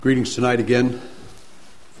Greetings tonight again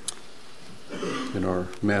in our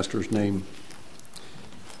Master's name.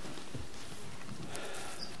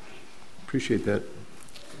 Appreciate that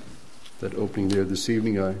opening there this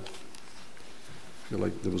evening. I feel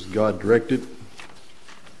like it was God directed,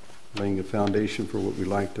 laying a foundation for what we'd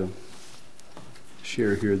like to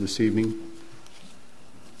share here this evening.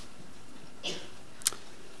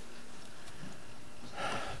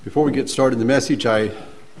 Before we get started in the message, I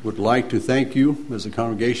would like to thank you as a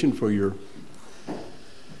congregation for your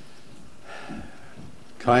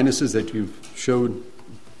kindnesses that you've showed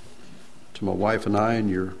to my wife and I, and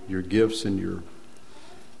your gifts and your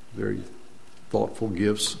very thoughtful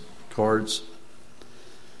gifts, cards.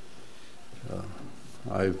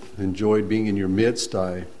 I've enjoyed being in your midst.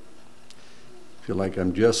 I feel like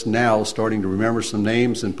I'm just now starting to remember some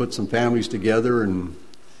names and put some families together and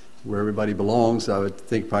where everybody belongs. I would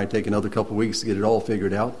think probably take another couple of weeks to get it all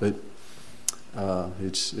figured out, but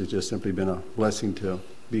it's just simply been a blessing to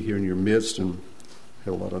be here in your midst and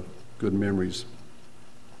have a lot of good memories.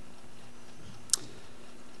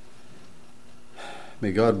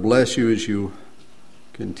 May God bless you as you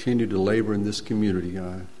continue to labor in this community.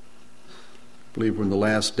 I believe we're in the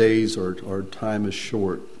last days. Our time is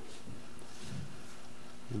short.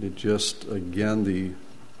 And it just, again, the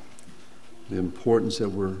importance that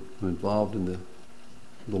we're involved in the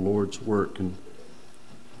Lord's work and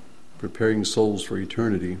preparing souls for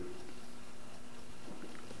eternity.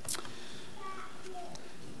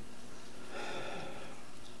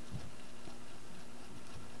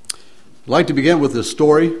 I'd like to begin with a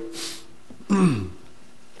story that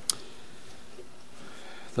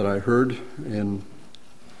I heard and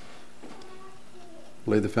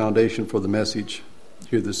lay the foundation for the message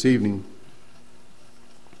here this evening.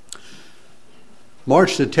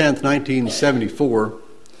 March the 10th, 1974,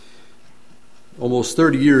 almost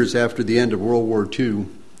 30 years after the end of World War II,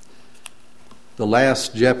 the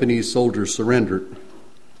last Japanese soldier surrendered.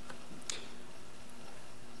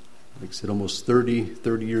 Like I said, almost 30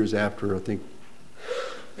 years after, I think,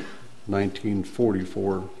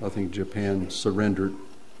 1944, I think Japan surrendered.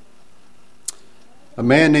 A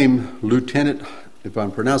man named Lieutenant, if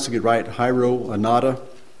I'm pronouncing it right, Hiro Onoda,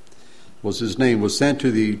 was his name, was sent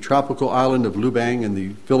to the tropical island of Lubang in the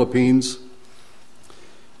Philippines.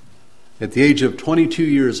 At the age of 22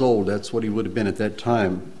 years old, that's what he would have been at that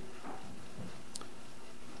time.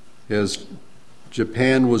 As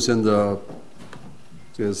Japan was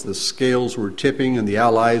as the scales were tipping and the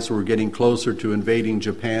Allies were getting closer to invading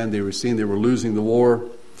Japan, they were seeing they were losing the war.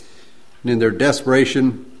 And in their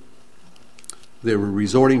desperation, they were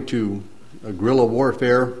resorting to a guerrilla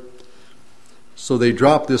warfare. So they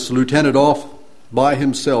dropped this lieutenant off by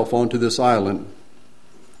himself onto this island.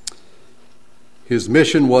 His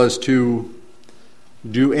mission was to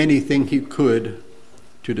do anything he could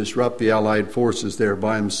to disrupt the Allied forces there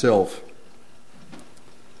by himself.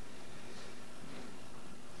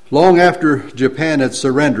 Long after Japan had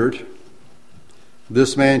surrendered,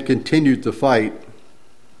 this man continued to fight.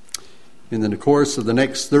 In the course of the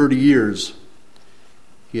next 30 years,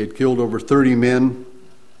 he had killed over 30 men.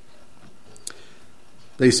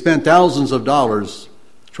 They spent thousands of dollars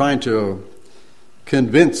trying to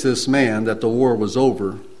convince this man that the war was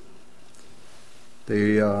over.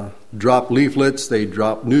 They dropped leaflets, they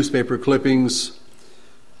dropped newspaper clippings,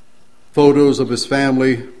 photos of his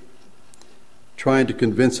family, trying to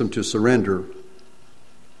convince him to surrender.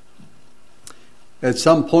 At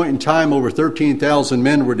some point in time, over 13,000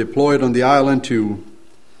 men were deployed on the island to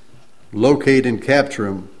locate and capture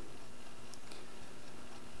him.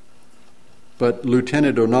 But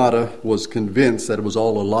Lieutenant Onoda was convinced that it was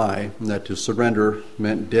all a lie and that to surrender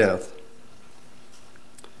meant death.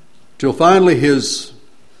 Till finally his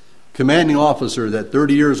commanding officer that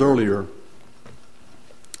 30 years earlier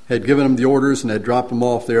had given him the orders and had dropped him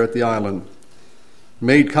off there at the island,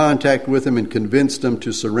 made contact with him and convinced him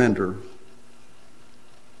to surrender.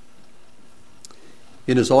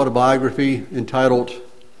 In his autobiography entitled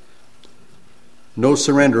No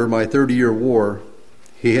Surrender, My 30-Year War,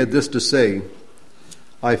 he had this to say: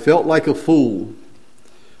 I felt like a fool.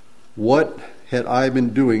 What had I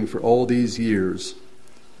been doing for all these years?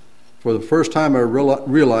 For the first time I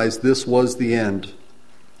realized this was the end.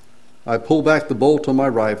 I pulled back the bolt on my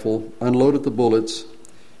rifle, unloaded the bullets,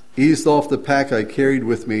 eased off the pack I carried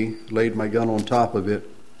with me, laid my gun on top of it.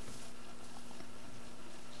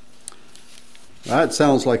 That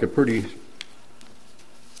sounds like a pretty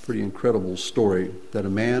incredible story, that a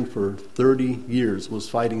man for 30 years was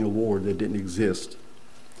fighting a war that didn't exist.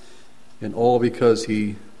 And all because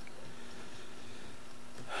he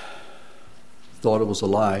thought it was a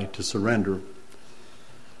lie to surrender.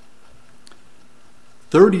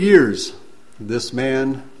 30 years, this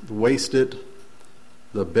man wasted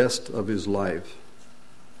the best of his life.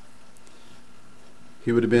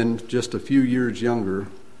 He would have been just a few years younger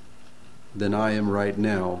than I am right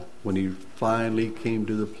now when he finally came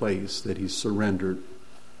to the place that he surrendered.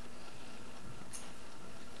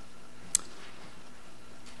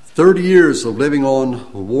 30 years of living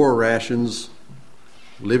on war rations,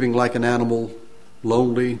 living like an animal,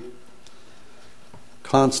 lonely,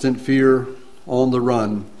 constant fear, on the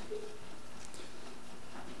run,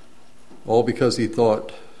 all because he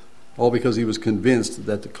was convinced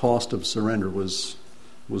that the cost of surrender was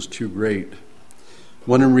too great.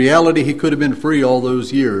 When in reality he could have been free all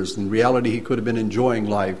those years. In reality he could have been enjoying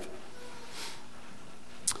life.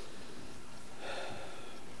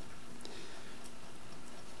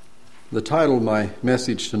 The title of my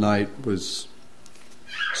message tonight was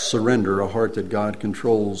Surrender, a Heart That God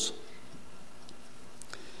Controls.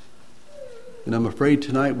 And I'm afraid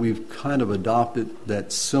tonight we've kind of adopted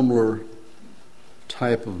that similar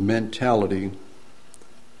type of mentality,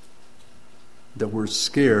 that we're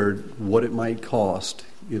scared what it might cost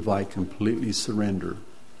if I completely surrender.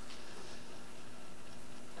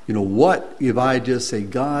 You know, what if I just say,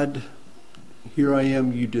 God, here I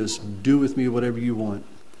am, you just do with me whatever you want?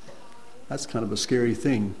 That's kind of a scary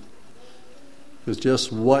thing. Because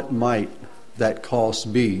just what might that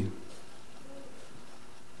cost be?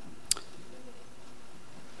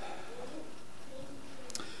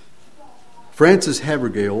 Francis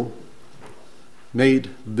Havergal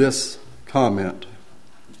made this comment.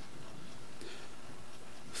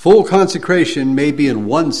 Full consecration may be in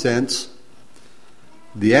one sense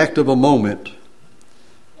the act of a moment,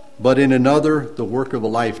 but in another the work of a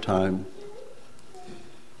lifetime.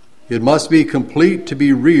 It must be complete to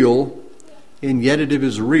be real, and yet if it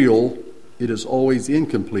is real, it is always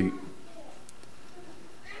incomplete.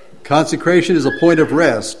 Consecration is a point of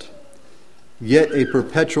rest, yet a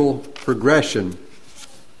perpetual progression.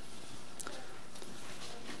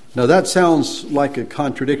 Now that sounds like a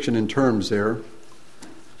contradiction in terms there,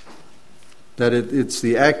 that it's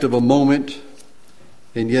the act of a moment,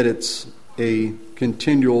 and yet it's a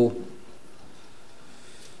continual,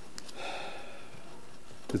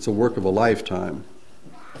 it's a work of a lifetime.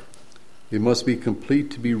 It must be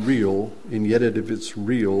complete to be real, and yet if it's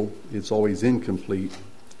real, it's always incomplete.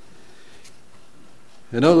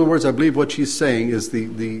 In other words, I believe what she's saying is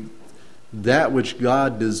that which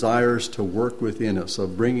God desires to work within us,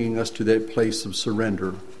 of bringing us to that place of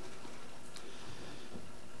surrender.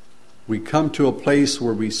 We come to a place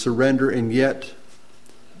where we surrender, and yet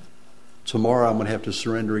tomorrow I'm going to have to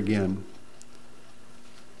surrender again.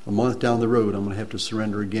 A month down the road, I'm going to have to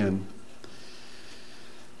surrender again.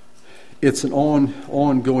 It's an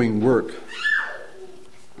ongoing work.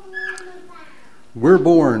 We're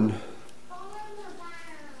born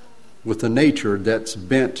with a nature that's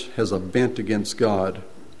has a bent against God.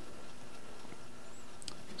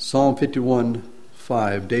 Psalm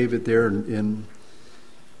 51:5, David there in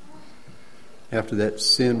after that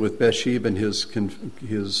sin with Bathsheba and his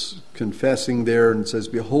confessing there, and says,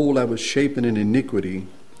 Behold, I was shapen in iniquity,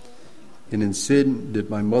 and in sin did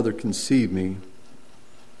my mother conceive me.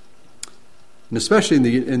 And especially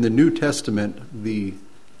in the New Testament, the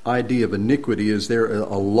idea of iniquity is there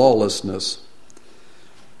a lawlessness.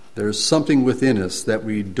 There's something within us that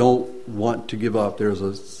we don't want to give up.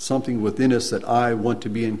 There's something within us that I want to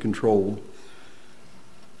be in control.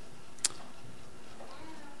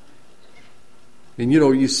 And you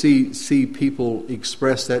know, you see people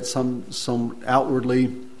express that some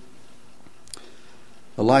outwardly,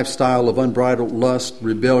 a lifestyle of unbridled lust,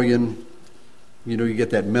 rebellion. You know, you get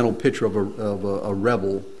that mental picture of a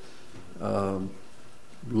rebel, long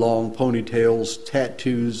ponytails,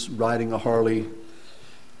 tattoos, riding a Harley.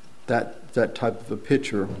 That type of a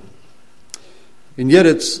picture. And yet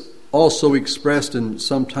it's also expressed in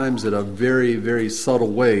sometimes in a very, very subtle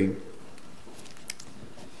way.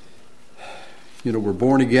 You know, we're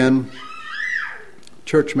born again,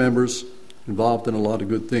 church members, involved in a lot of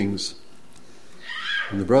good things.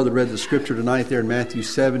 And the brother read the scripture tonight there in Matthew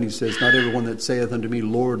 7. He says, Not everyone that saith unto me,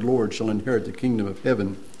 Lord, Lord, shall inherit the kingdom of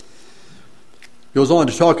heaven. Goes on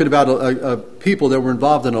to talking about people that were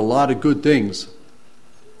involved in a lot of good things.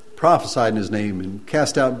 Prophesied in his name and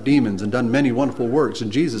cast out demons and done many wonderful works,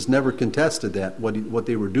 and Jesus never contested that, what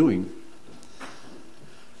they were doing.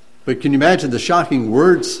 But can you imagine the shocking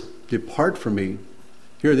words, depart from me?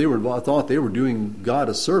 Here they thought they were doing God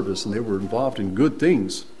a service, and they were involved in good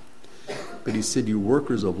things. But he said, you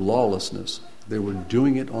workers of lawlessness. They were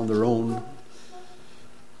doing it on their own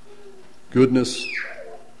goodness,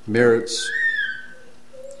 merits.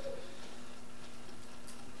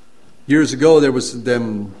 Years ago, there was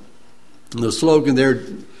the slogan there,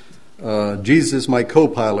 Jesus is my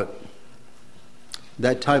co-pilot.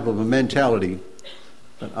 That type of a mentality.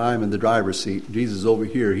 But I'm in the driver's seat. Jesus is over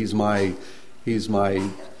here. He's my,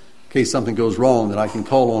 in case something goes wrong, that I can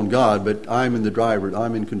call on God, but I'm in the driver.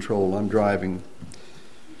 I'm in control. I'm driving.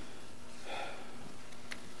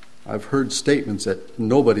 I've heard statements that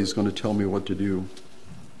nobody's going to tell me what to do.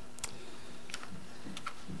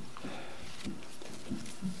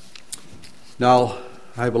 Now,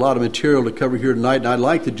 I have a lot of material to cover here tonight, and I'd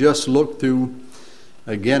like to just look through,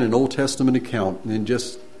 again, an Old Testament account and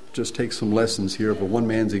just take some lessons here of a one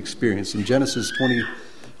man's experience. In Genesis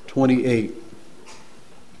 20:28,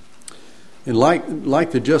 and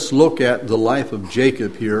like to just look at the life of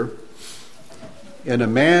Jacob here, and a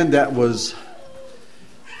man that went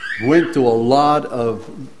through a lot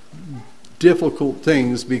of difficult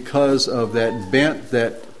things because of that bent,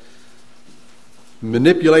 that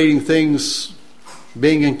manipulating things,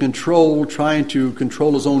 being in control, trying to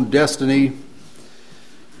control his own destiny,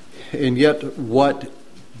 and yet what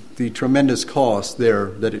the tremendous cost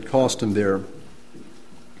there, that it cost him there.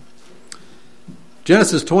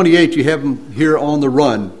 Genesis 28, you have him here on the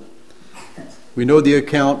run. We know the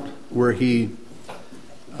account where he,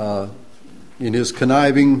 in his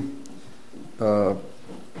conniving,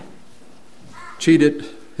 cheated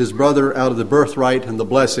his brother out of the birthright and the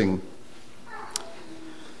blessing.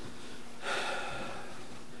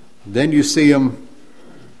 Then you see him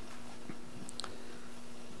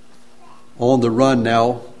on the run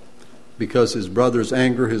now because his brother's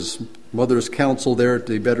anger, his mother's counsel there,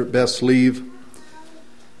 they best leave.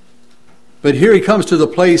 But here he comes to the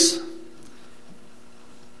place,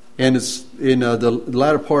 and it's in the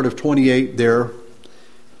latter part of 28 there.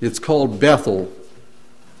 It's called Bethel.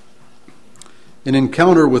 An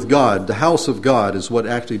encounter with God. The house of God is what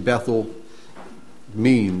actually Bethel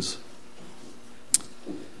means.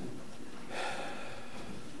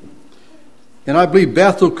 And I believe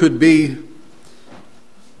Bethel could be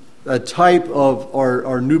a type of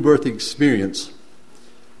our new birth experience.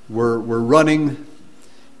 We're running,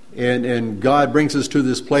 and God brings us to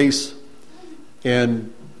this place,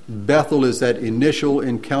 and Bethel is that initial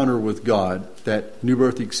encounter with God, that new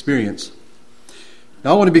birth experience.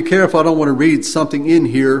 Now I want to be careful. I don't want to read something in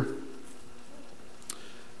here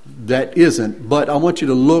that isn't, but I want you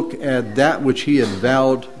to look at that which he had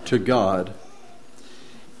vowed to God.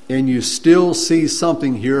 And you still see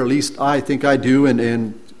something here, at least I think I do,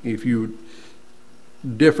 and if you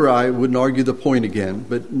differ, I wouldn't argue the point again.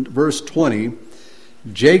 But verse 20,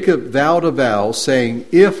 Jacob vowed a vow, saying,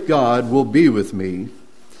 if God will be with me,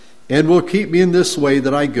 and will keep me in this way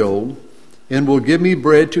that I go, and will give me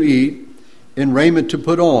bread to eat, and raiment to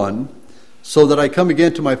put on, so that I come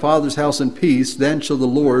again to my father's house in peace, then shall the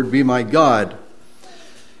Lord be my God.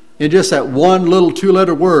 And just that one little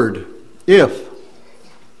two-letter word, if.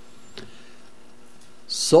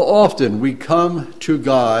 So often we come to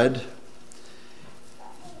God,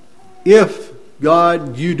 if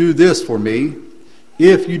God, you do this for me,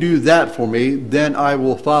 if you do that for me, then I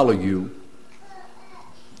will follow you.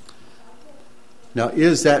 Now,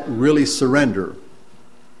 is that really surrender?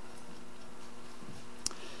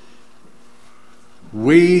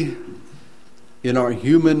 We, in our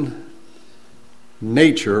human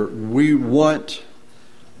nature, we want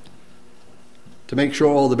to make sure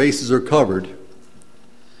all the bases are covered.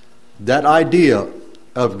 That idea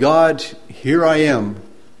of God, here I am,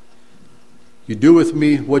 you do with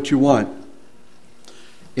me what you want.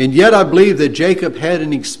 And yet I believe that Jacob had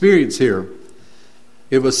an experience here.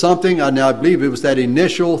 It was something, and I believe it was that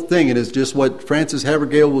initial thing, and it's just what Francis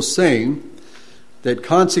Havergal was saying, that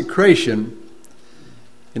consecration,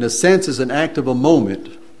 in a sense, is an act of a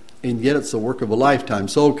moment, and yet it's the work of a lifetime.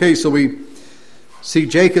 So we see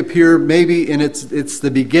Jacob here, maybe, and it's the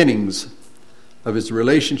beginnings of his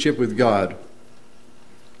relationship with God.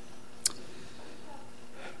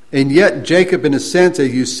 And yet Jacob, in a sense,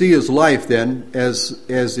 as you see his life then, as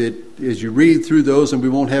you read through those, and we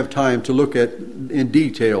won't have time to look at in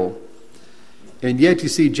detail, and yet you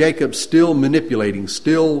see Jacob still manipulating,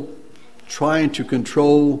 still trying to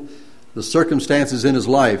control the circumstances in his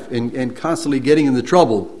life, and constantly getting into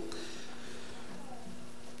trouble.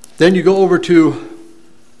 Then you go over to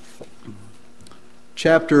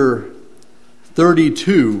chapter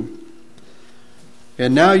 32,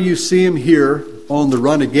 and now you see him here on the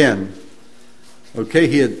run again. Okay,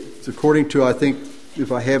 he had, according to, I think,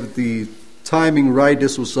 if I have the timing right,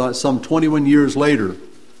 this was some 21 years later.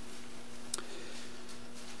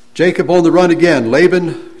 Jacob on the run again.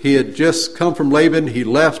 Laban, he had just come from Laban. He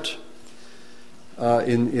left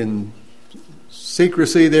in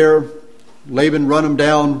secrecy there. Laban run him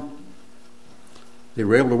down, They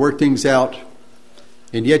were able to work things out.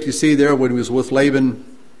 And yet you see there when he was with Laban,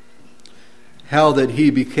 how that he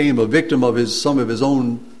became a victim of some of his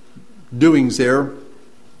own doings there.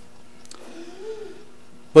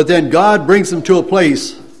 But then God brings him to a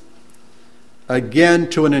place, again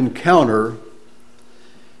to an encounter.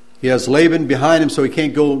 He has Laban behind him, so he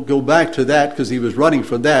can't go back to that because he was running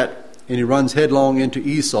from that. And he runs headlong into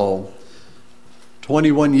Esau.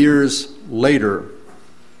 21 years later.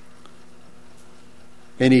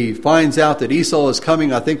 And he finds out that Esau is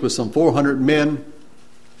coming, I think, with some 400 men.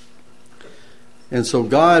 And so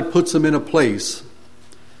God puts him in a place.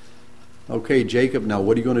 Okay, Jacob, now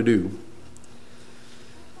what are you going to do?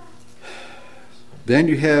 Then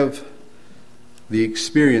you have the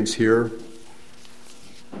experience here,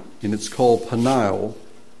 and it's called Peniel.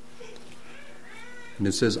 And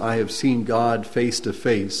it says, I have seen God face to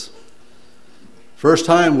face. First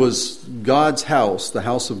time was God's house, the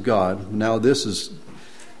house of God. Now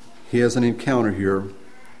he has an encounter here.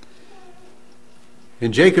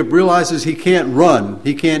 And Jacob realizes he can't run.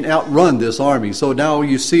 He can't outrun this army. So now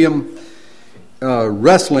you see him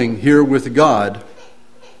wrestling here with God.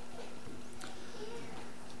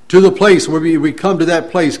 To the place where we come to that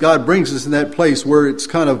place, God brings us in that place where it's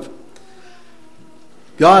kind of,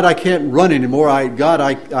 God, I can't run anymore.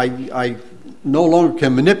 I no longer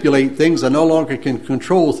can manipulate things. I no longer can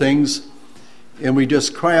control things. And we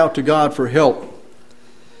just cry out to God for help.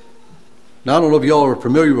 Now, I don't know if y'all are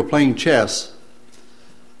familiar with playing chess,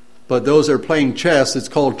 but those that are playing chess, it's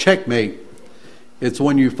called checkmate. It's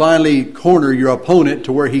when you finally corner your opponent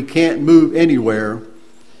to where he can't move anywhere.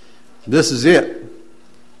 This is it.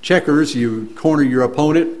 Checkers, you corner your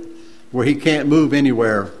opponent where he can't move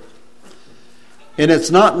anywhere. And it's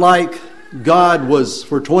not like God was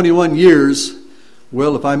for 21 years,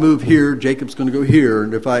 well, if I move here, Jacob's going to go here.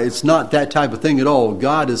 And it's not that type of thing at all.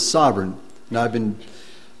 God is sovereign. And I've been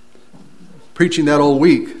preaching that all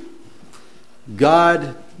week.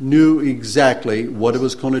 God knew exactly what it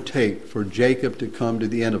was going to take for Jacob to come to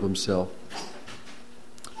the end of himself.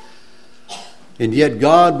 And yet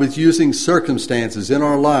God was using circumstances in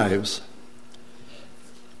our lives.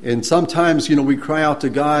 And sometimes, we cry out to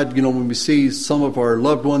God, when we see some of our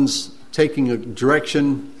loved ones taking a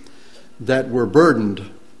direction that we're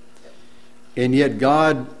burdened. And yet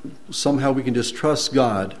God, somehow we can just trust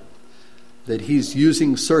God that He's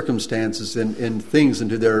using circumstances and things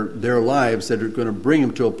into their lives that are going to bring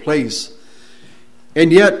them to a place.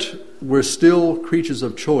 And yet we're still creatures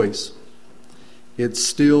of choice. It's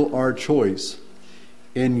still our choice.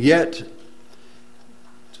 And yet,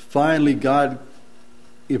 finally, God,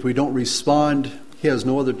 if we don't respond, He has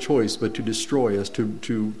no other choice but to destroy us,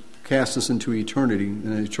 to cast us into eternity,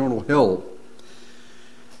 in an eternal hell.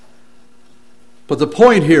 But the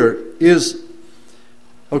point here is,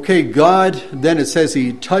 okay, God, then it says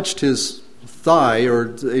He touched his thigh,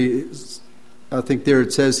 or I think there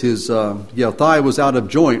it says his thigh was out of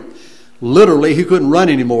joint. Literally, he couldn't run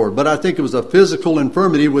anymore. But I think it was a physical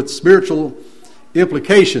infirmity with spiritual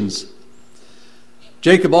implications.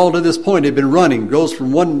 Jacob, all to this point, had been running, goes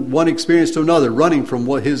from one experience to another, running from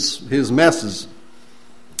his messes.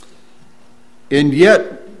 And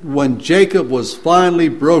yet, when Jacob was finally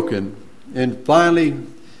broken, and finally,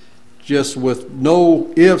 just with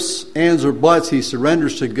no ifs, ands, or buts, he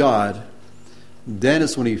surrenders to God, then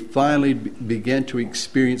is when he finally began to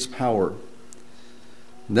experience power.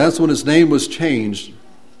 And that's when his name was changed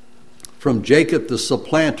from Jacob the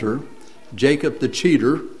supplanter, Jacob the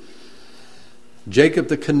cheater, Jacob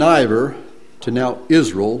the conniver, to now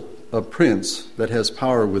Israel, a prince that has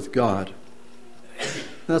power with God.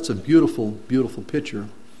 That's a beautiful, beautiful picture.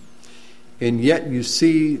 And yet you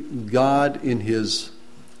see God in His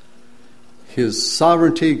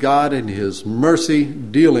sovereignty, God in His mercy,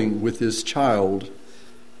 dealing with His child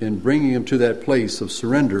and bringing him to that place of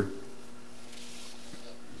surrender.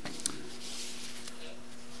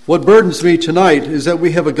 What burdens me tonight is that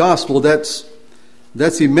we have a gospel that's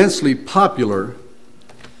immensely popular,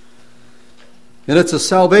 and it's a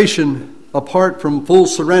salvation apart from full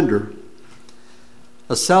surrender,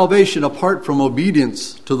 a salvation apart from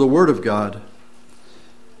obedience to the Word of God,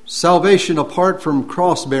 salvation apart from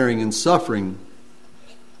cross-bearing and suffering.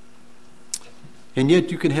 And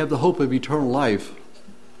yet you can have the hope of eternal life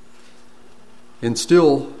and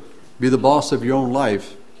still be the boss of your own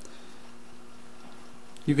life.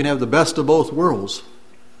 You can have the best of both worlds.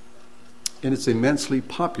 And it's immensely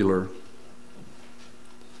popular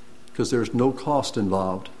because there's no cost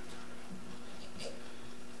involved.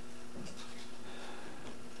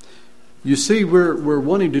 You see, we're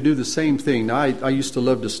wanting to do the same thing. Now, I used to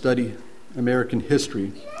love to study American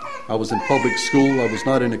history. I was in public school. I was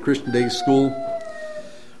not in a Christian day school.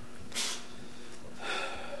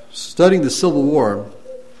 studying the Civil War,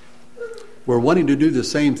 we're wanting to do the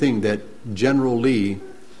same thing that General Lee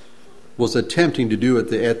was attempting to do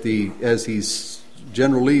as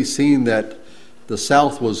General Lee seeing that the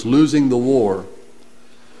South was losing the war.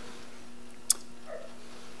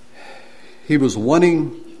 He was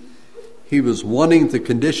wanting the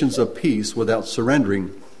conditions of peace without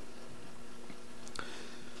surrendering.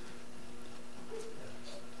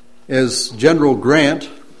 As General Grant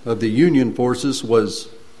of the Union forces was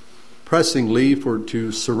pressing Lee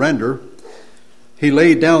to surrender, he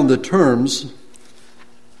laid down the terms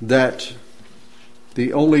that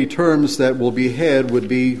the only terms that will be had would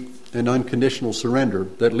be an unconditional surrender,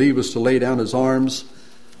 that Lee was to lay down his arms,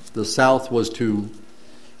 the South was to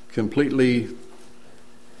completely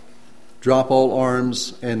drop all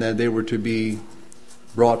arms, and that they were to be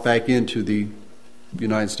brought back into the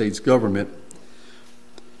United States government.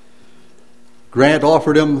 Grant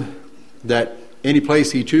offered him that any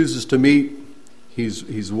place he chooses to meet,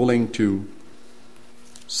 he's willing to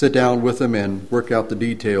sit down with him and work out the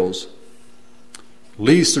details.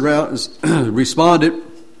 Lee responded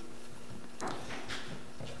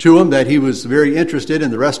to him that he was very interested in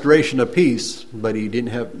the restoration of peace, but he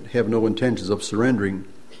didn't have no intentions of surrendering.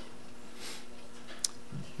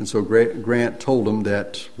 And so Grant told him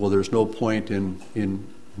that, well, there's no point in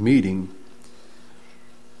meeting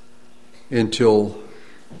until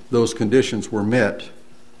those conditions were met.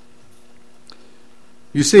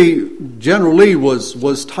 You see, General Lee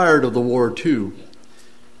was tired of the war too.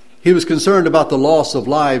 He was concerned about the loss of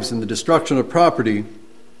lives and the destruction of property.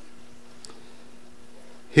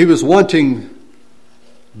 He was wanting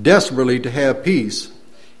desperately to have peace,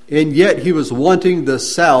 and yet he was wanting the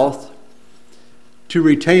South to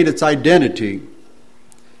retain its identity,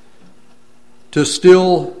 to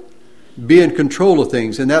still be in control of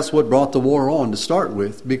things. And that's what brought the war on to start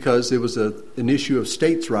with, because it was an issue of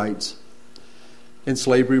states' rights, and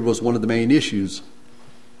slavery was one of the main issues.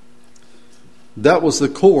 That was the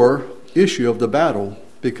core issue of the battle,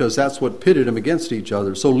 because that's what pitted them against each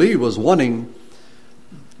other. So Lee was wanting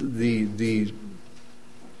to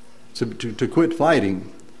quit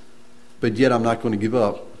fighting, but yet I'm not going to give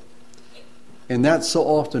up. And that's so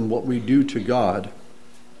often what we do to God.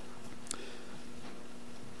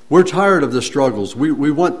 We're tired of the struggles. We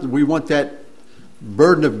want that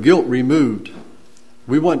burden of guilt removed.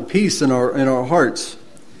 We want peace in our hearts.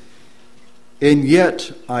 And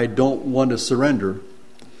yet I don't want to surrender.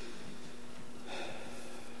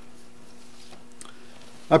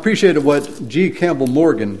 I appreciated what G. Campbell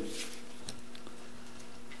Morgan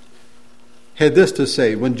had this to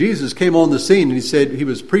say. When Jesus came on the scene and he said he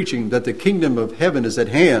was preaching that the kingdom of heaven is at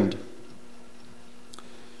hand.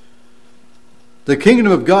 The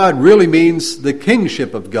kingdom of God really means the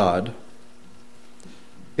kingship of God.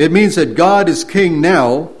 It means that God is king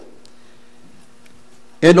now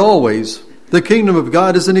and always. The kingdom of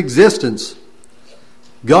God is in existence.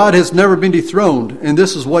 God has never been dethroned, and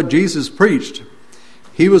this is what Jesus preached.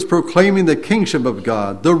 He was proclaiming the kingship of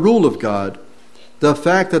God, the rule of God, the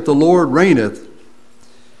fact that the Lord reigneth.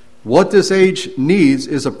 What this age needs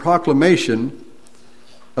is a proclamation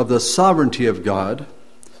of the sovereignty of God,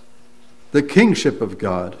 the kingship of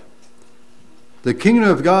God. The kingdom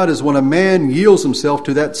of God is when a man yields himself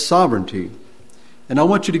to that sovereignty. And I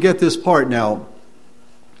want you to get this part now.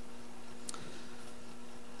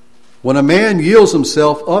 When a man yields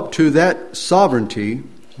himself up to that sovereignty,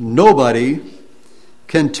 nobody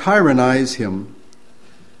can tyrannize him.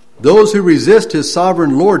 Those who resist his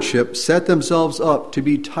sovereign lordship set themselves up to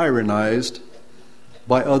be tyrannized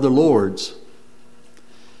by other lords.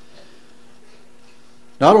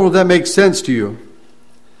 Now, I don't know if that makes sense to you.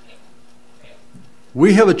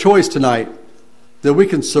 We have a choice tonight that we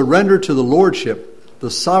can surrender to the lordship,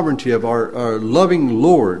 the sovereignty of our loving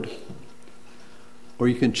Lord, or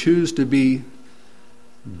you can choose to be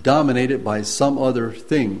dominated by some other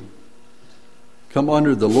thing. Come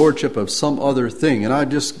under the lordship of some other thing.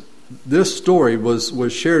 And this story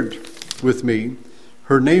was shared with me.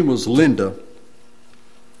 Her name was Linda.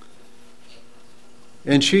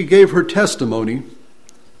 And she gave her testimony,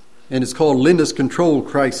 and it's called Linda's Control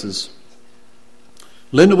Crisis.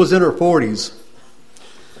 Linda was in her 40s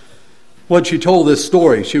when she told this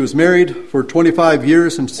story. She was married for 25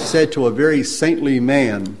 years and said to a very saintly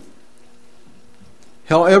man.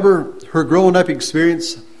 However, her growing up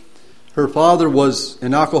experience, her father was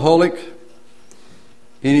an alcoholic,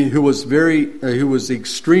 and who was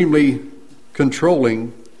extremely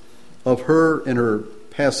controlling of her and her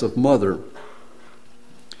passive mother.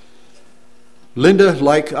 Linda,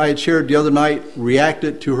 like I had shared the other night,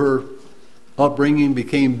 reacted to her upbringing,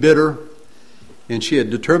 became bitter, and she had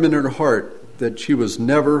determined in her heart that she was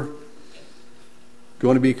never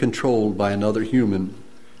going to be controlled by another human.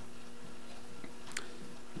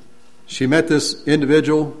 She met this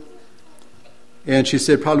individual, and she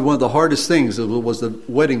said probably one of the hardest things was the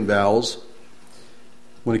wedding vows.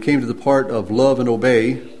 When it came to the part of love and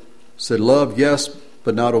obey, said love, yes,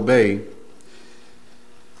 but not obey.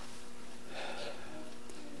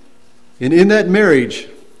 And in that marriage,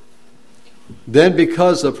 then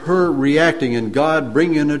because of her reacting and God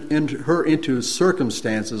bringing her into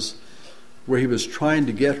circumstances where he was trying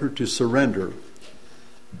to get her to surrender.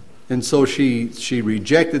 And so she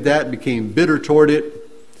rejected that, became bitter toward it.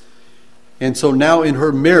 And so now in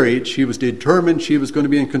her marriage, she was determined she was going to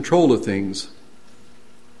be in control of things.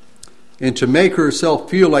 And to make herself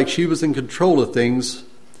feel like she was in control of things,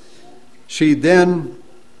 she then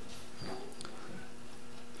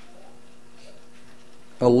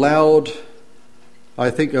allowed, I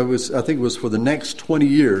think it was for the next 20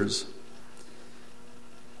 years,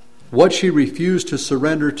 what she refused to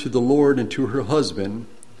surrender to the Lord and to her husband,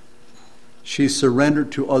 she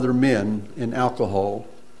surrendered to other men and alcohol.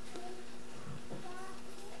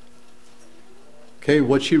 Okay,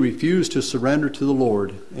 what she refused to surrender to the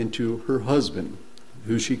Lord and to her husband,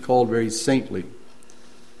 who she called very saintly,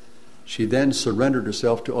 she then surrendered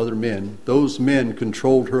herself to other men. Those men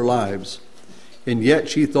controlled her lives, and yet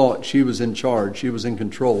she thought she was in charge, she was in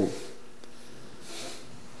control.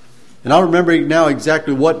 And I'm remembering now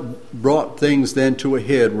exactly what brought things then to a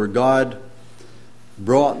head, where God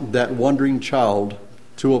brought that wandering child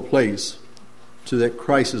to a place, to that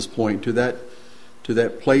crisis point, to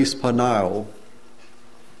that place, Peniel,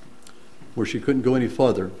 where she couldn't go any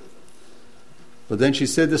further. But then she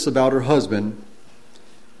said this about her husband,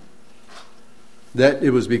 that it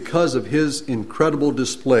was because of his incredible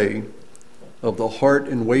display of the heart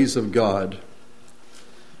and ways of God,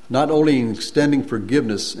 not only in extending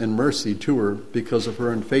forgiveness and mercy to her because of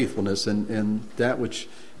her unfaithfulness and that which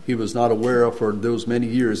he was not aware of for those many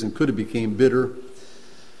years and could have became bitter,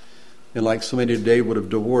 and like so many today would have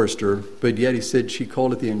divorced her, but yet he said she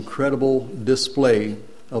called it the incredible display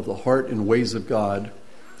of the heart and ways of God,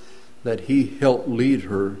 that he helped lead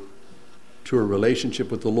her to a relationship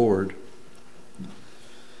with the Lord.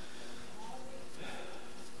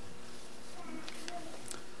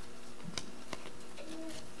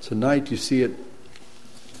 Tonight you see it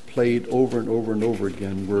played over and over and over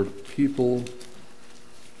again, where people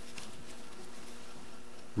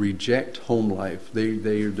reject home life.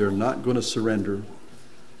 They're not going to surrender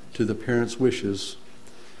to the parents' wishes.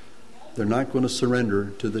 They're not going to surrender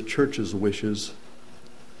to the church's wishes.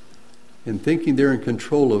 And thinking they're in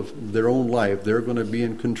control of their own life, they're going to be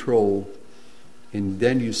in control. And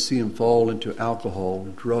then you see them fall into alcohol,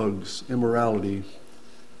 drugs, immorality,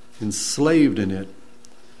 enslaved in it.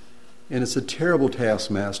 And it's a terrible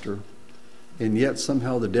taskmaster. And yet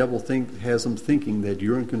somehow the devil has them thinking that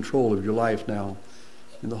you're in control of your life now.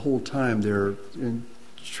 And the whole time they're in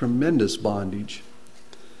tremendous bondage.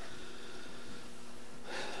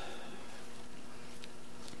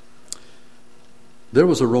 There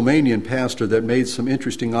was a Romanian pastor that made some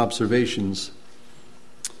interesting observations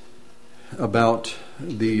about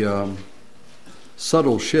the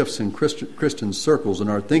subtle shifts in Christian circles in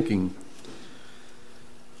our thinking.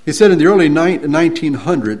 He said in the early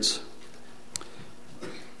 1900s,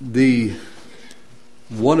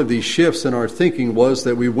 one of these shifts in our thinking was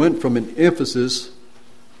that we went from an emphasis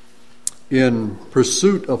in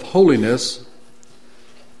pursuit of holiness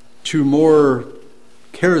to more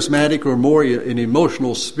charismatic or more an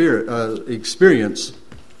emotional experience.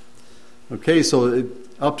 Okay, so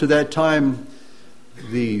up to that time,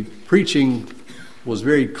 the preaching was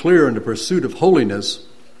very clear in the pursuit of holiness,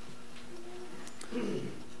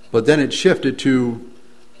 but then it shifted to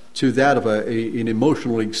that of an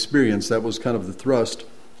emotional experience. That was kind of the thrust.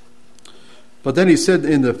 But then he said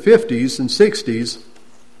in the 50s and 60s,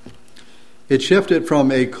 it shifted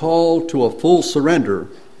from a call to a full surrender.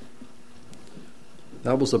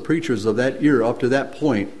 That was the preachers of that era up to that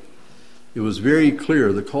point. It was very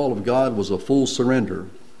clear the call of God was a full surrender.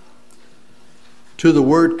 To the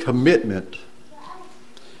word commitment.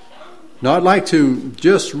 Now I'd like to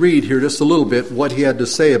just read here just a little bit what he had to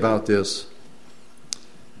say about this.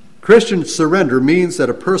 Christian surrender means that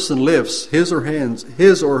a person lifts his or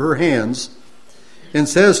her hands and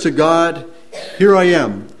says to God, "Here I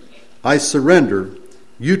am. I surrender.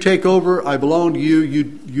 You take over. I belong to you.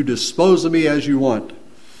 You dispose of me as you want."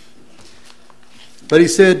 But he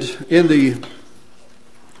said,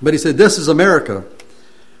 this is America,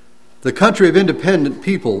 the country of independent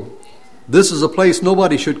people. This is a place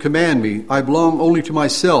nobody should command me. I belong only to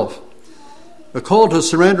myself. A call to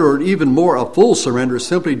surrender, or even more, a full surrender,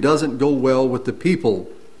 simply doesn't go well with the people.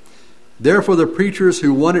 Therefore, the preachers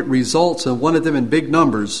who wanted results and wanted them in big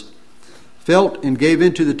numbers felt and gave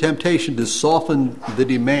into the temptation to soften the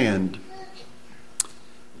demand.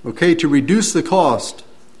 Okay, to reduce the cost,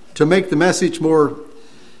 to make the message more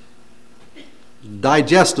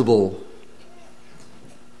digestible.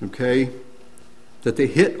 Okay, that they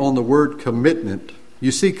hit on the word commitment.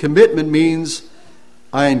 You see, commitment means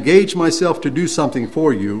I engage myself to do something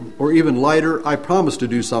for you, or even lighter, I promise to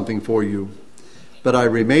do something for you. But I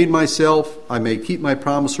remain myself, I may keep my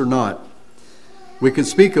promise or not. We can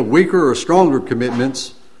speak of weaker or stronger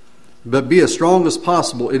commitments, but be as strong as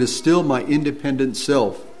possible. It is still my independent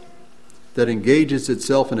self that engages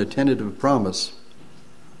itself in a tentative promise.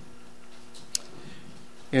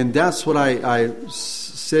 And that's what I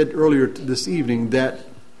said earlier this evening,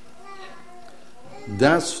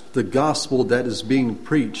 that's the gospel that is being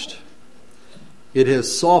preached. It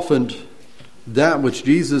has softened that which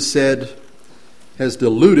Jesus said, has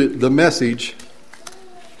diluted the message.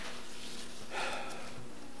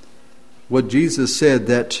 What Jesus said,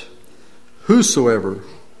 that whosoever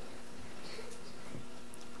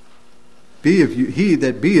be of you, he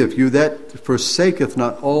that be of you that forsaketh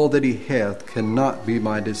not all that he hath cannot be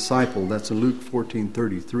my disciple. That's in Luke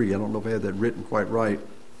 14:33. I don't know if I had that written quite right.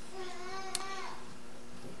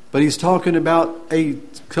 But he's talking about a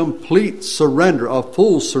complete surrender, a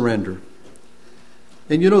full surrender.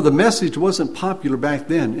 And you know, the message wasn't popular back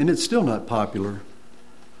then, and it's still not popular.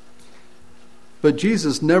 But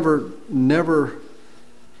Jesus never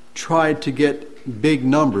tried to get big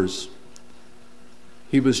numbers.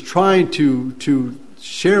 He was trying to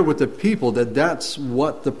share with the people that that's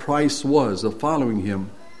what the price was of following him.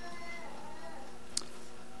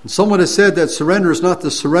 And someone has said that surrender is not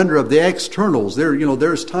the surrender of the externals.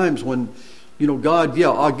 There's times when, God,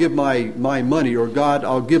 I'll give my money, or God,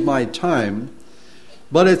 I'll give my time.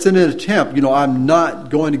 But it's in an attempt, I'm not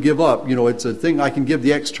going to give up. It's a thing I can give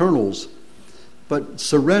the externals. But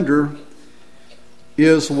surrender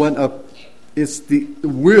is when it's the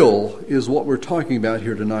will is what we're talking about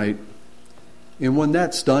here tonight. And when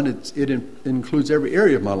that's done, it includes every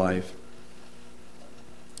area of my life.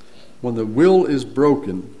 When the will is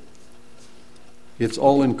broken, it's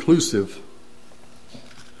all inclusive.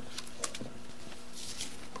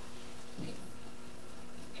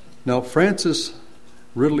 Now, Francis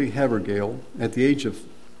Ridley Havergal, at the age of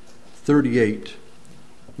 38,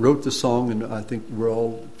 wrote the song, and I think we're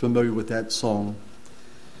all familiar with that song,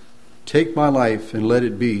 "Take My Life and Let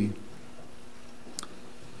It Be."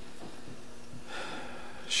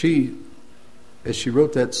 As she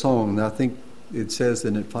wrote that song, I think it says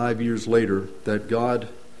that 5 years later that God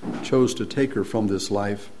chose to take her from this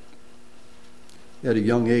life at a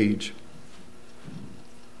young age.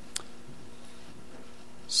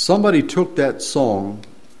 Somebody took that song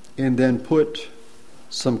and then put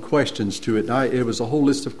some questions to it. It was a whole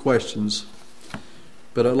list of questions,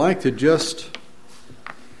 but I'd like to just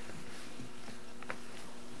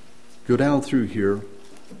go down through here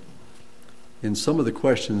in some of the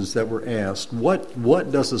questions that were asked.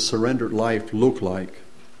 What does a surrendered life look like?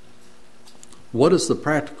 What is the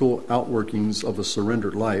practical outworkings of a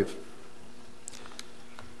surrendered life?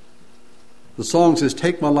 The song says,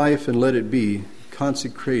 "Take my life and let it be,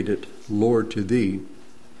 consecrate it, Lord, to Thee."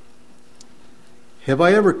 Have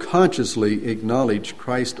I ever consciously acknowledged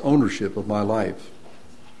Christ's ownership of my life?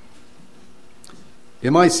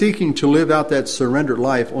 Am I seeking to live out that surrendered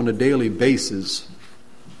life on a daily basis?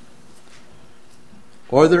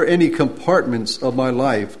 Are there any compartments of my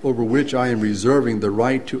life over which I am reserving the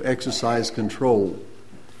right to exercise control?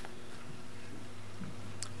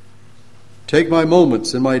 Take my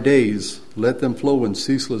moments and my days, let them flow in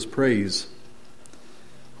ceaseless praise.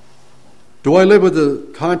 Do I live with the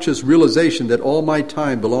conscious realization that all my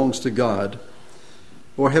time belongs to God?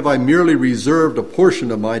 Or have I merely reserved a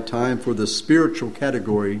portion of my time for the spiritual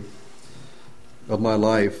category of my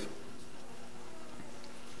life?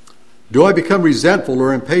 Do I become resentful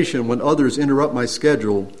or impatient when others interrupt my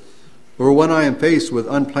schedule, or when I am faced with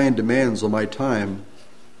unplanned demands on my time?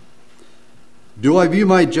 Do I view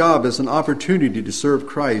my job as an opportunity to serve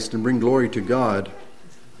Christ and bring glory to God?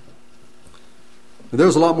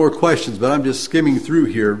 There's a lot more questions, but I'm just skimming through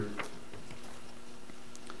here.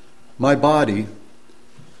 My body.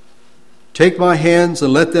 Take my hands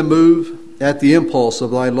and let them move at the impulse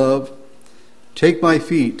of Thy love. Take my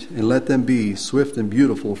feet and let them be swift and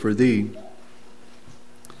beautiful for Thee.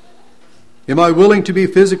 Am I willing to be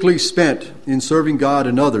physically spent in serving God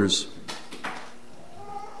and others?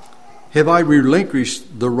 Have I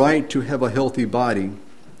relinquished the right to have a healthy body?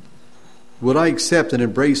 Would I accept and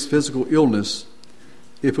embrace physical illness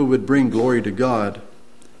if it would bring glory to God?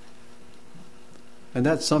 And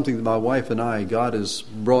that's something that my wife and I, God has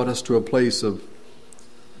brought us to a place of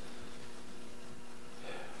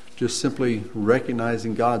just simply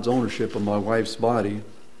recognizing God's ownership of my wife's body.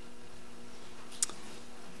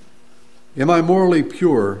 Am I morally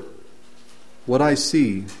pure? What I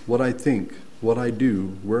see, what I think, what I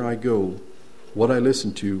do, where I go, what I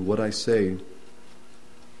listen to, what I say.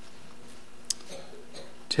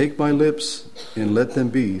 Take my lips and let them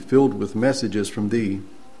be filled with messages from Thee.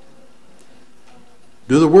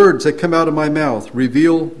 Do the words that come out of my mouth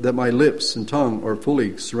reveal that my lips and tongue are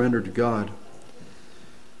fully surrendered to God?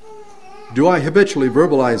 Do I habitually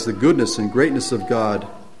verbalize the goodness and greatness of God?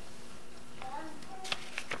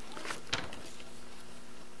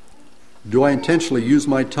 Do I intentionally use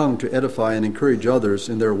my tongue to edify and encourage others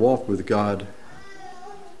in their walk with God?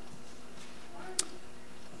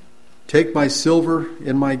 Take my silver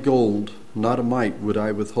and my gold, not a mite would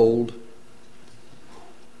I withhold.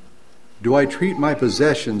 Do I treat my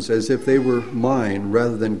possessions as if they were mine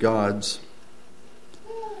rather than God's?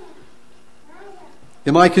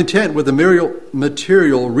 Am I content with the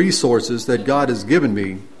material resources that God has given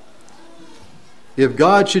me? If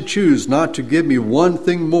God should choose not to give me one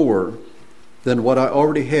thing more than what I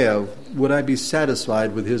already have, would I be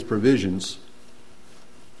satisfied with His provisions?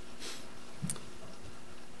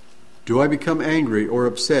 Do I become angry or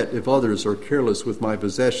upset if others are careless with my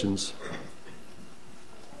possessions?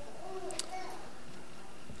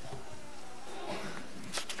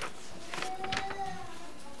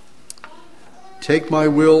 Take my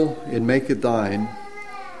will and make it thine.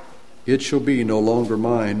 It shall be no longer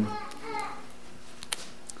mine.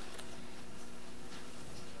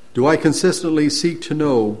 Do I consistently seek to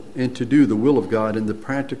know and to do the will of God in the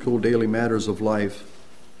practical daily matters of life?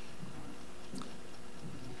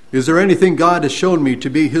 Is there anything God has shown me to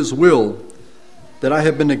be His will that I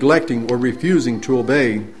have been neglecting or refusing to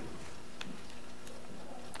obey?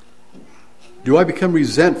 Do I become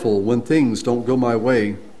resentful when things don't go my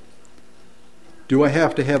way? Do I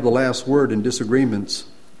have to have the last word in disagreements?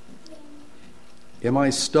 Am I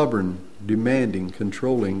stubborn, demanding,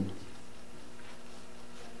 controlling?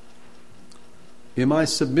 Am I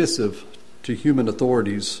submissive to human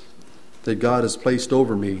authorities that God has placed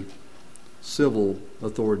over me? Civil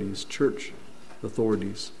authorities, church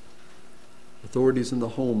authorities, authorities in the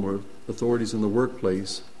home or authorities in the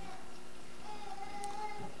workplace.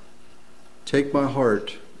 Take my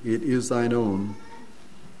heart, it is thine own.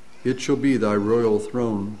 It shall be thy royal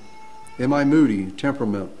throne. Am I moody,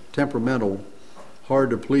 temperamental, hard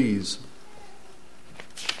to please?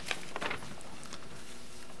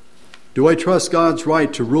 Do I trust God's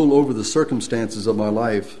right to rule over the circumstances of my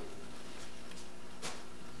life?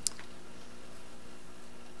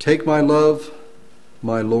 Take my love,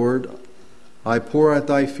 my Lord, I pour at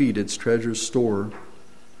thy feet its treasures store.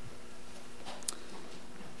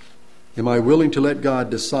 Am I willing to let God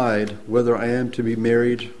decide whether I am to be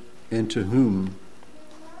married and to whom?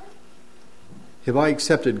 Have I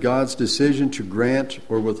accepted God's decision to grant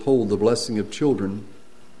or withhold the blessing of children?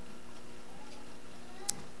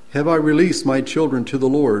 Have I released my children to the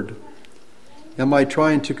Lord? Am I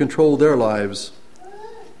trying to control their lives?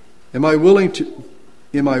 Am I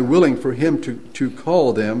willing for Him to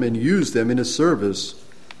call them and use them in His service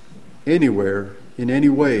anywhere, in any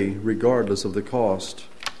way, regardless of the cost?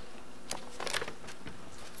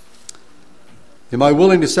 Am I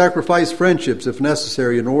willing to sacrifice friendships if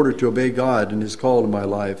necessary in order to obey God and His call in my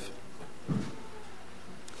life?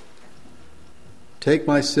 Take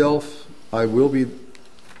myself, I will be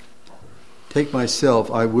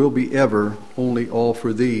ever only all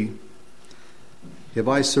for Thee. Have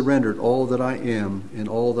I surrendered all that I am and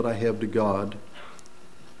all that I have to God?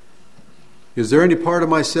 Is there any part of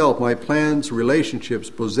myself, my plans, relationships,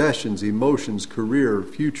 possessions, emotions, career,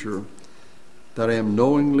 future, that I am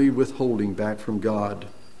knowingly withholding back from God?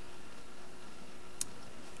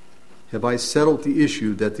 Have I settled the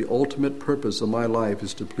issue that the ultimate purpose of my life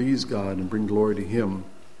is to please God and bring glory to Him?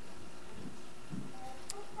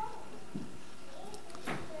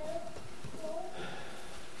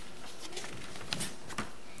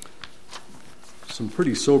 Some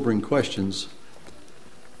pretty sobering questions.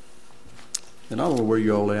 And I don't know where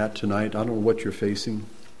you're all at tonight. I don't know what you're facing.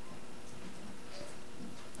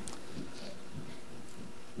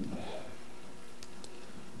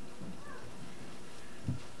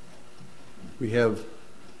 We have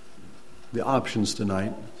the options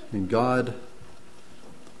tonight, and God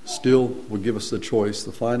still will give us the choice.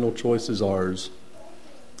 The final choice is ours.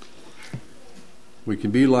 We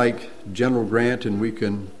can be like General Grant, and we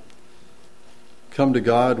can come to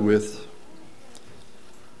God with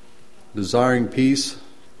desiring peace,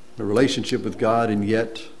 a relationship with God, and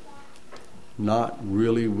yet not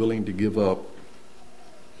really willing to give up.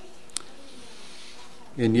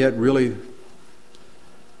 And yet really,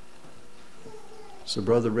 as the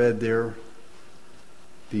brother read there,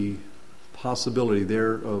 the possibility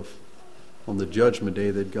there of on the judgment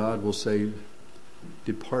day that God will say,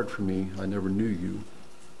 "Depart from me, I never knew you."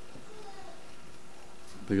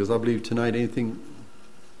 Because I believe tonight anything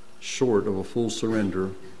short of a full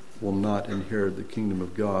surrender will not inherit the kingdom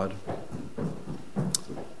of God.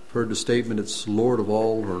 I've heard the statement, it's Lord of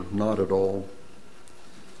all or not at all.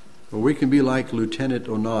 Or we can be like Lieutenant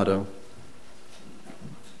Onada.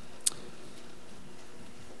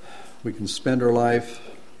 We can spend our life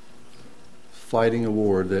fighting a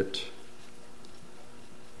war that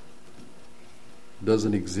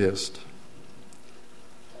doesn't exist.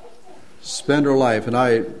 Spend our life, and I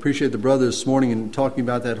appreciate the brother this morning in talking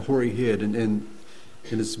about that hoary head, and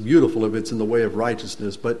it's beautiful if it's in the way of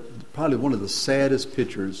righteousness, but probably one of the saddest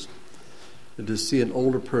pictures is to see an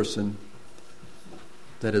older person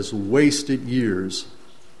that has wasted years.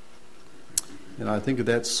 And I think of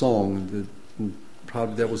that song,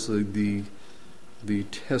 probably that was the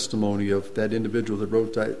testimony of that individual that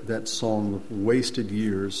wrote that song, Wasted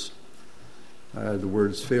Years. The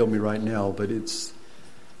words fail me right now, but it's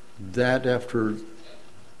that after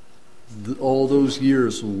all those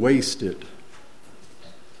years wasted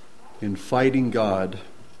in fighting God.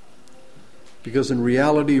 Because in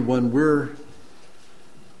reality, when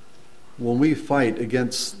we fight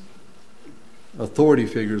against authority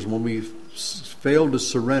figures, when we fail to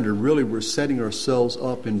surrender, really we're setting ourselves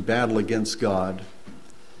up in battle against God.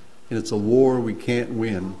 And it's a war we can't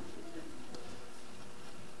win.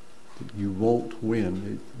 You won't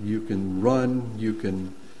win. You can run, you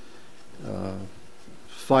can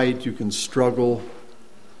fight, you can struggle,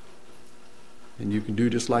 and you can do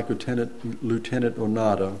just like Lieutenant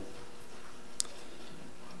Onada.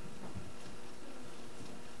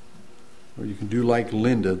 Or you can do like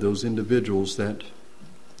Linda, those individuals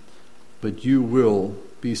but you will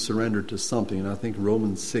be surrendered to something. And I think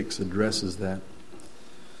Romans 6 addresses that.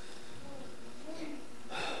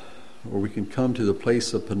 Or we can come to the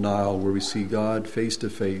place of Peniel where we see God face to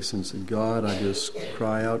face and say, God, I just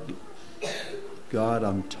cry out, God,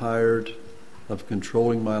 I'm tired of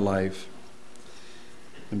controlling my life.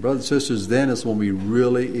 And brothers and sisters, then is when we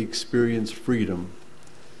really experience freedom.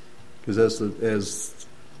 Because as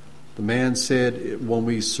the man said, when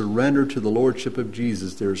we surrender to the Lordship of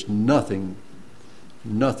Jesus, there's nothing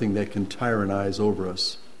that can tyrannize over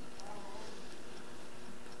us.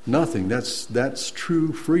 Nothing. That's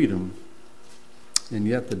true freedom. And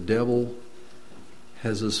yet the devil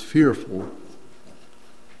has us fearful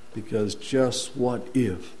because just what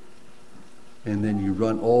if? And then you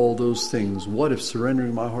run all those things. What if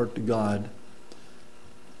surrendering my heart to God?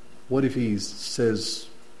 What if he says,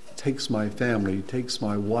 takes my family, takes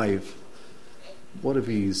my wife? What if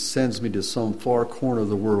he sends me to some far corner of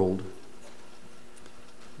the world?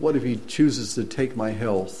 What if he chooses to take my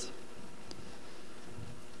health?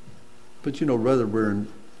 But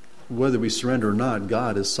whether we surrender or not,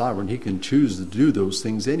 God is sovereign. He can choose to do those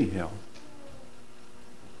things anyhow.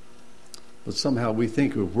 But somehow we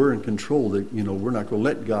think if we're in control that, we're not going to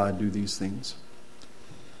let God do these things.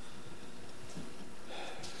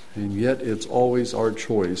 And yet it's always our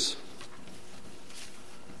choice.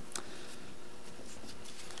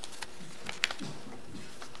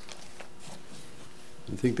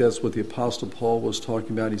 I think that's what the Apostle Paul was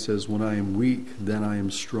talking about. He says, when I am weak, then I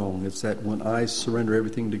am strong. It's that when I surrender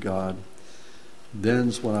everything to God,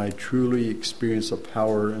 then's when I truly experience a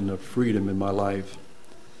power and a freedom in my life.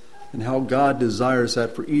 And how God desires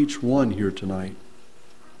that for each one here tonight.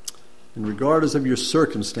 And regardless of your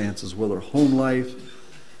circumstances, whether home life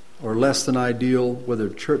or less than ideal, whether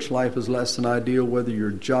church life is less than ideal, whether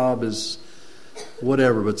your job is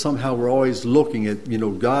whatever, but somehow we're always looking at,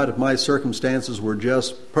 God, if my circumstances were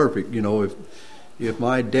just perfect, if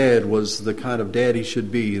my dad was the kind of dad he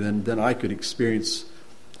should be, then I could experience,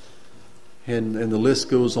 and the list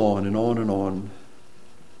goes on and on and on.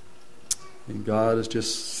 And God is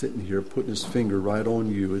just sitting here putting his finger right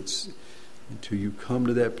on you. It's until you come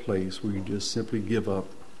to that place where you just simply give up.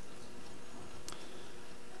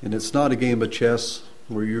 And it's not a game of chess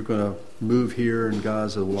where you're going to move here and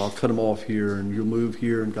God says, well, I'll cut him off here, and you'll move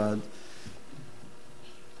here, and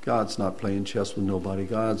God's not playing chess with nobody.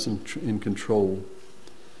 God's in control.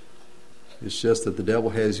 It's just that the devil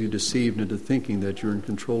has you deceived into thinking that you're in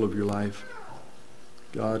control of your life.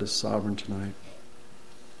 God is sovereign tonight.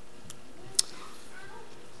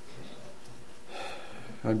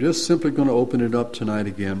 I'm just simply going to open it up tonight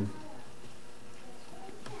again.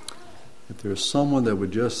 If there's someone that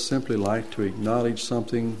would just simply like to acknowledge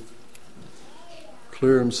something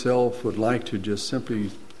clear himself, would like to just simply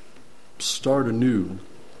start anew,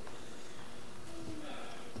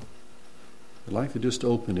 I'd like to just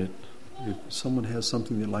open it. If someone has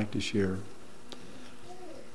something they'd like to share.